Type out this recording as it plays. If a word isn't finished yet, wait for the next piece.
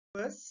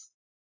First,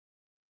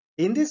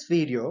 in this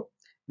video,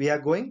 we are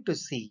going to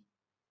see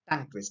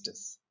tongue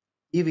twisters.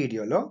 ఈ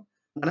వీడియోలో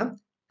మనం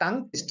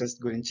tongue twisters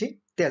గురించి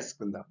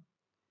తెలుసుకుందాం.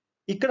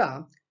 ఇక్కడ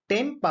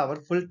 10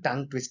 పవర్ఫుల్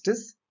టంగ్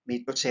ట్విస్టర్స్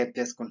మీతో షేర్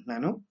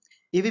చేసుకుంటున్నాను.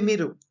 ఇవి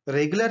మీరు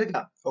రెగ్యులర్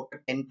గా ఒక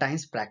 10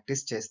 టైమ్స్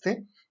ప్రాక్టీస్ చేస్తే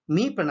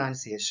మీ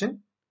ప్రొనౌన్సియేషన్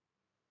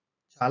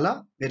చాలా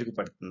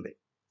మెరుగుపడుతుంది.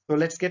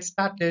 So let's get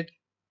started.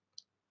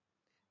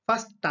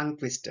 First tongue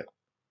twister.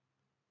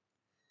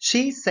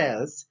 She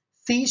sells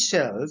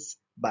seashells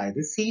by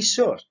the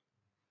seashore.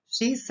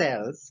 She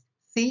sells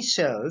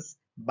seashells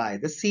by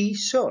the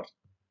seashore.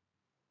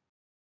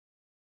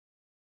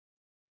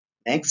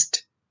 Next,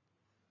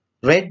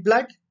 red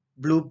blood,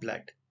 blue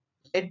blood.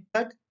 Red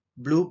blood,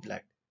 blue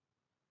blood.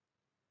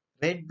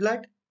 Red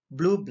blood,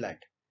 blue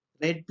blood.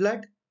 Red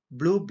blood,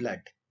 blue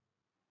blood.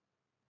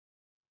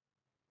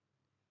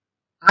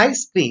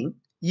 Ice cream,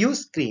 you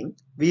scream,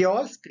 we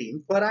all scream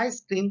for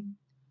ice cream.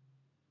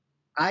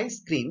 Ice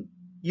cream,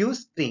 you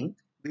scream,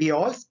 we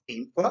all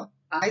scream for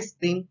ice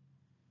cream.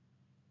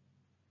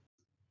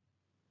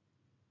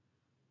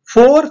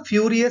 Four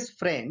furious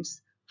friends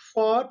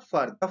fought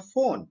for the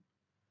phone.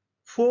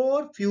 Four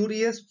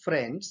furious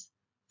friends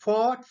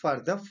fought for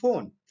the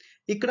phone.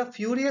 ఇక్కడ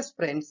furious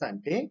friends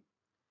అంటే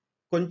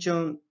కొంచెం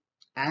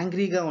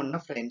యాంగ్రీగా ఉన్న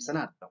friends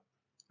అని అర్థం.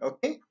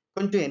 Okay,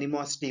 కొంచెం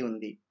animosity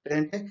ఉంది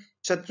లేదంటే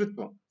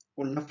శత్రుత్వం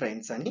ఉన్న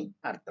ఫ్రెండ్స్ అని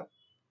అర్థం.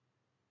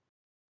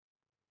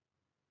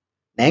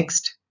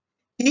 Next,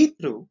 he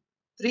threw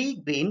 3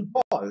 green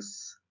balls.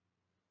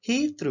 He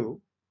threw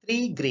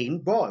 3 green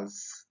balls.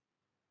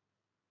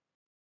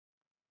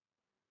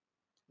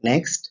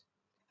 Next,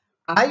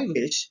 I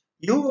wish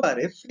you were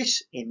a fish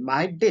in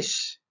my dish.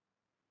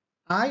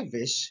 I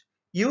wish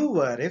you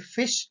were a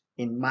fish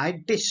in my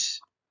dish.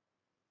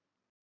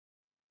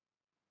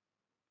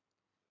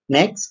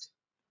 Next,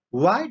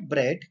 white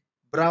bread,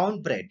 brown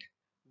bread.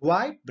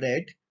 White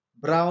bread,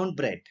 brown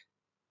bread.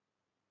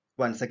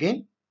 Once again,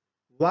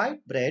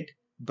 white bread,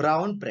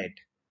 brown bread.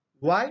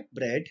 White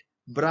bread,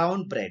 brown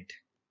bread.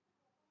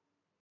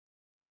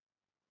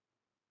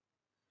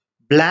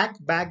 Black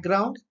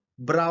background,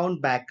 brown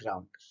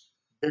background.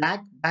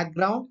 Black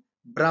background,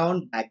 brown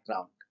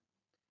background.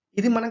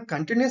 ఇది మనం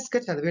continuous గా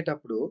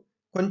చదివేటప్పుడు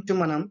కొంచెం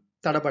మనం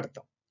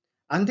తడబడతాం.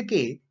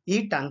 అందుకే ఈ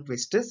tongue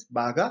twisters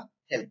బాగా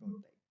help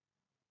అవుతాయి.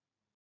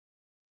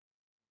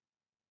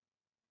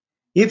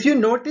 If you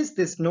notice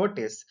this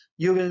notice,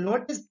 you will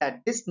notice that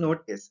this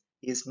notice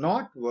is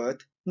not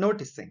worth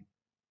noticing.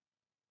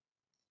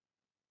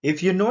 If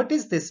you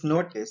notice this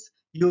notice,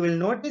 you will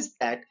notice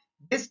that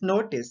this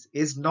notice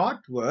is not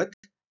worth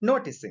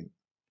noticing.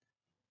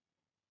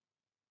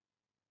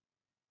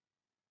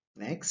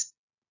 Next,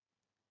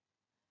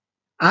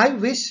 I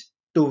wish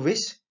to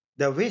wish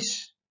the wish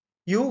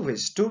you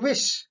wish to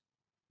wish.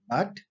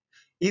 But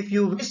if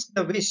you wish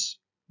the wish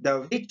the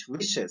witch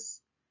wishes,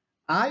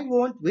 I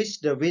won't wish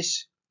the wish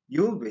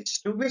you wish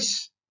to wish.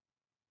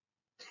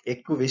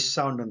 ఎక్కువ wish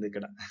sound ఉంది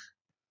ఇక్కడ.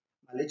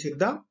 మళ్ళీ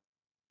చూద్దాం.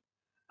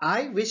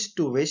 I wish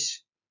to wish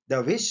the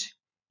wish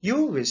you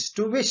wish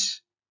to wish.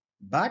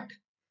 But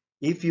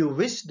if you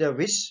wish the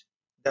wish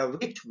the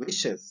witch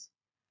wishes,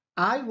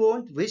 I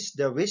won't wish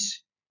the wish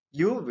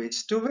you wish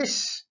to wish.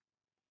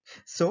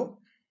 So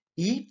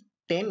ఈ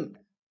 10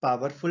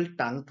 powerful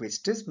tongue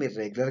twisters మీరు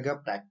regular గా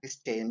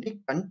practice చేయండి,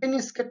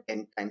 continuous గా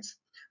 10 times.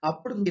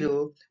 అప్పుడు మీరు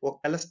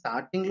ఒకవేళ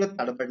starting లో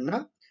తడబడినా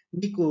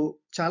మీకు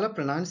చాలా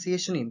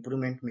ప్రొనౌన్సియేషన్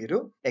ఇంప్రూవ్మెంట్ మీరు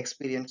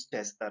ఎక్స్పీరియన్స్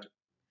చేస్తారు.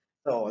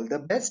 So all the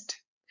best.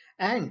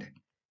 And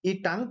ఈ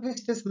టంగ్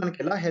ట్విస్టర్స్ మనకి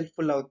ఎలా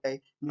హెల్ప్ఫుల్ అవుతాయి?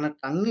 మన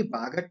టంగ్ ని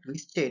బాగా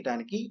ట్విస్ట్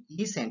చేయడానికి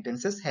ఈ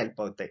సెంటెన్సెస్ హెల్ప్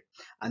అవుతాయి.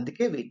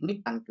 అందుకే వీటిని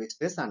టంగ్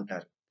ట్విస్టర్స్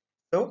అంటారు.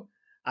 So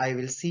I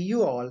will see you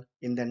all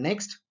in the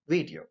next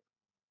video.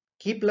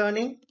 Keep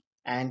learning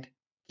and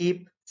keep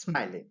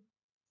smiling.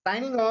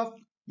 Signing off,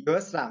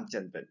 yours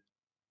Ramachandran.